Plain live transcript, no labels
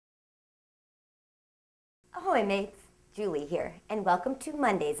Ahoy mates, Julie here, and welcome to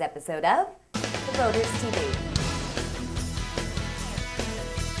Monday's episode of The Boaters TV.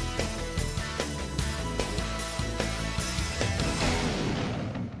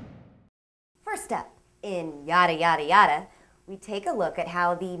 First up, in yada yada yada, we take a look at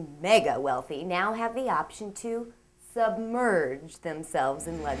how the mega wealthy now have the option to submerge themselves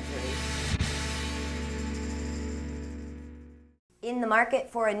in luxury. In the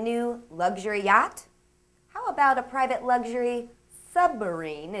market for a new luxury yacht? How about a private luxury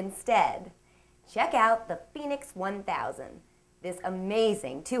submarine instead? Check out the Phoenix 1000. This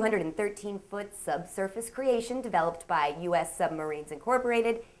amazing 213-foot subsurface creation developed by U.S. Submarines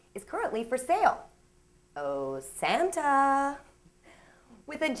Incorporated is currently for sale. Oh, Santa!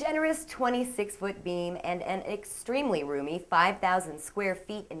 With a generous 26-foot beam and an extremely roomy 5,000 square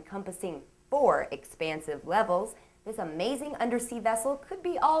feet encompassing 4 expansive levels, this amazing undersea vessel could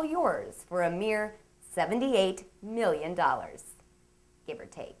be all yours for a mere $78 million, give or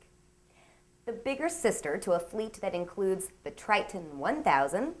take. The bigger sister to a fleet that includes the Triton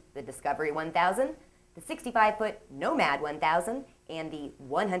 1000, the Discovery 1000, the 65-foot Nomad 1000, and the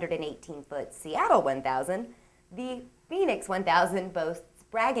 118-foot Seattle 1000, the Phoenix 1000 boasts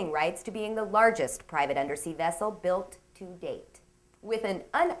bragging rights to being the largest private undersea vessel built to date. With an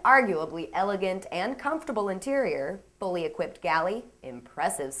unarguably elegant and comfortable interior, fully equipped galley,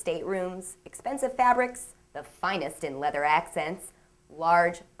 impressive staterooms, expensive fabrics, the finest in leather accents,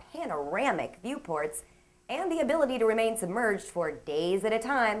 large panoramic viewports, and the ability to remain submerged for days at a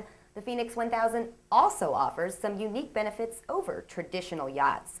time, the Phoenix 1000 also offers some unique benefits over traditional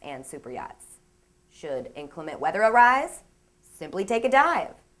yachts and super yachts. Should inclement weather arise, simply take a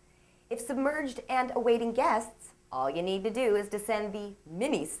dive. If submerged and awaiting guests, all you need to do is to send the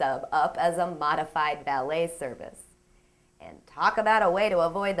mini sub up as a modified valet service. And talk about a way to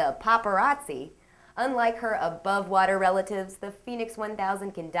avoid the paparazzi. Unlike her above-water relatives, the Phoenix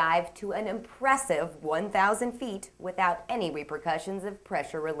 1000 can dive to an impressive 1,000 feet without any repercussions of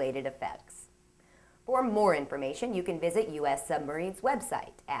pressure-related effects. For more information, you can visit U.S. Submarine's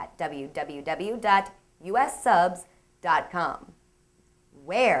website at www.ussubs.com,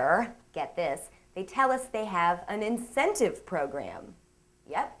 where, get this, they tell us they have an incentive program.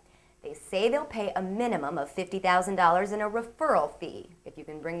 Yep, they say they'll pay a minimum of $50,000 in a referral fee if you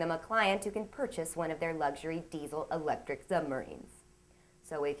can bring them a client who can purchase one of their luxury diesel-electric submarines.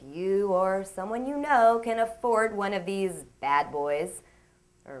 So if you or someone you know can afford one of these bad boys,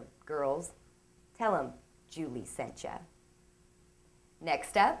 or girls, tell them Julie sent ya.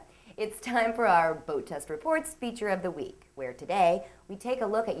 Next up, it's time for our BoatTest Reports feature of the week, where today we take a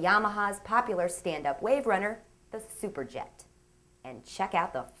look at Yamaha's popular stand-up wave runner, the SuperJet, and check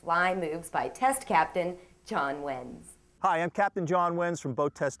out the fly moves by test captain John Wenz. Hi, I'm Captain John Wenz from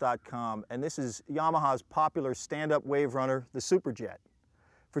BoatTest.com, and this is Yamaha's popular stand-up wave runner, the SuperJet.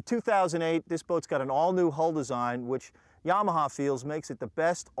 For 2008, this boat's got an all-new hull design, which Yamaha feels makes it the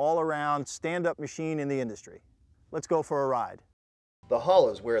best all-around stand-up machine in the industry. Let's go for a ride. The hull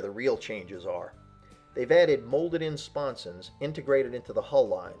is where the real changes are. They've added molded-in sponsons integrated into the hull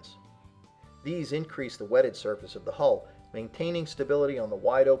lines. These increase the wetted surface of the hull, maintaining stability on the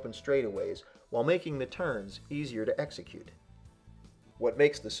wide-open straightaways while making the turns easier to execute. What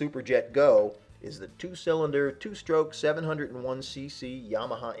makes the SuperJet go is the 2-cylinder, 2-stroke 701cc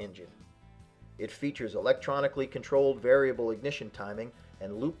Yamaha engine. It features electronically controlled variable ignition timing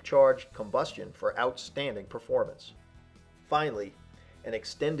and loop-charged combustion for outstanding performance. Finally, an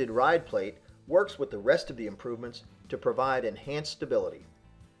extended ride plate works with the rest of the improvements to provide enhanced stability.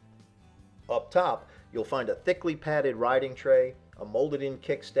 Up top, you'll find a thickly padded riding tray, a molded-in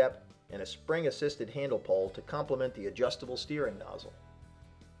kickstep, and a spring-assisted handle pole to complement the adjustable steering nozzle.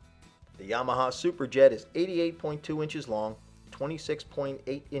 The Yamaha SuperJet is 88.2 inches long,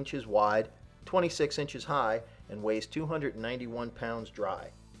 26.8 inches wide, 26 inches high, and weighs 291 pounds dry.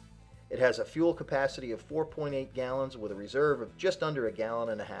 It has a fuel capacity of 4.8 gallons with a reserve of just under 1.5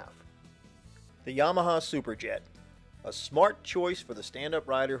 gallons. The Yamaha SuperJet, a smart choice for the stand-up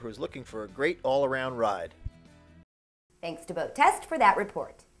rider who is looking for a great all-around ride. Thanks to BoatTest for that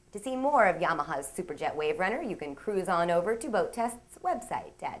report. To see more of Yamaha's SuperJet Wave Runner, you can cruise on over to BoatTest's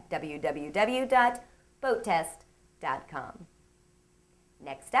website at www.boattest.com.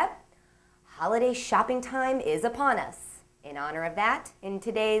 Next up, holiday shopping time is upon us. In honor of that, in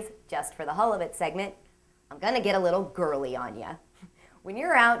today's Just for the Hull of It segment, I'm going to get a little girly on ya. When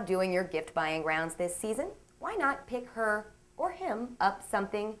you're out doing your gift buying rounds this season, why not pick her or him up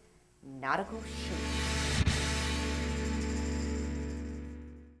something nautical chic?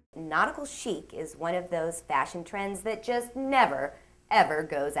 Nautical chic is one of those fashion trends that just never, ever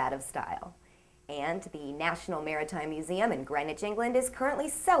goes out of style. And the National Maritime Museum in Greenwich, England is currently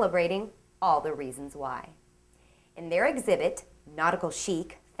celebrating all the reasons why. In their exhibit, Nautical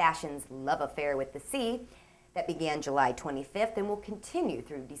Chic, Fashion's Love Affair with the Sea, that began July 25th and will continue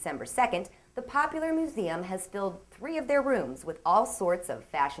through December 2nd, the popular museum has filled 3 of their rooms with all sorts of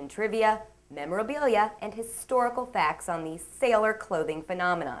fashion trivia, memorabilia, and historical facts on the sailor clothing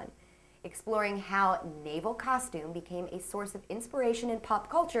phenomenon, exploring how naval costume became a source of inspiration in pop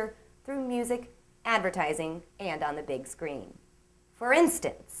culture through music, advertising, and on the big screen. For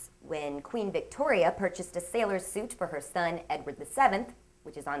instance, when Queen Victoria purchased a sailor's suit for her son Edward VII,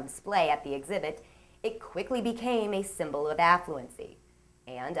 which is on display at the exhibit, it quickly became a symbol of affluency,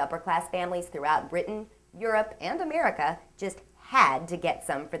 and upper-class families throughout Britain, Europe, and America just had to get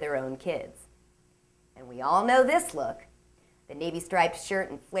some for their own kids. And we all know this look. The navy-striped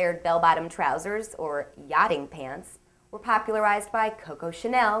shirt and flared bell-bottom trousers, or yachting pants, were popularized by Coco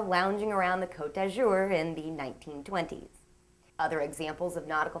Chanel lounging around the Côte d'Azur in the 1920s. Other examples of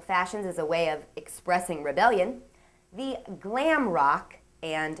nautical fashions as a way of expressing rebellion, the glam rock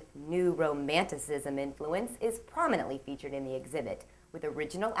and new romanticism influence is prominently featured in the exhibit, with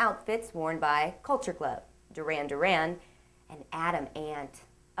original outfits worn by Culture Club, Duran Duran, and Adam Ant.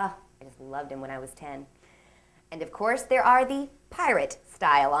 I just loved him when I was 10. And of course, there are the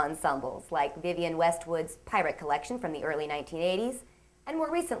pirate-style ensembles, like Vivienne Westwood's Pirate Collection from the early 1980s, and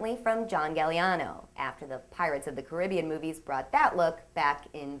more recently from John Galliano, after the Pirates of the Caribbean movies brought that look back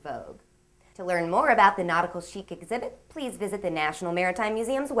in vogue. To learn more about the Nautical Chic exhibit, please visit the National Maritime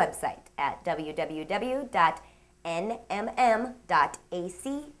Museum's website at www.nmm.ac.uk.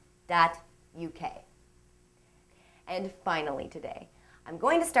 And finally today, I'm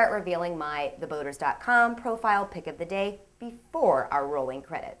going to start revealing my theboaters.com profile pick of the day before our rolling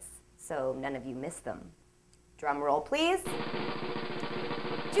credits, so none of you miss them. Drum roll, please.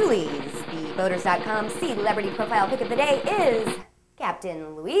 Julie's theboaters.com celebrity profile pick of the day is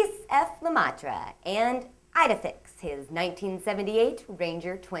Captain Luis F. Lemaitre and Idafix, his 1978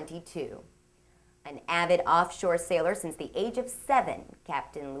 Ranger 22. An avid offshore sailor since the age of 7,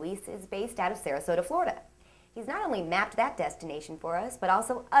 Captain Luis is based out of Sarasota, Florida. He's not only mapped that destination for us, but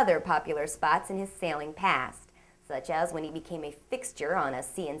also other popular spots in his sailing past, such as when he became a fixture on a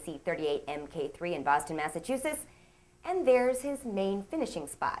CNC 38 Mk3 in Boston, Massachusetts, and there's his main finishing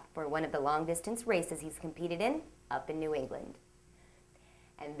spot for one of the long-distance races he's competed in up in New England.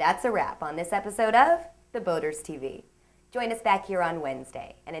 And that's a wrap on this episode of The Boaters TV. Join us back here on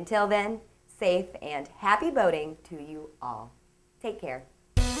Wednesday, and until then, safe and happy boating to you all. Take care.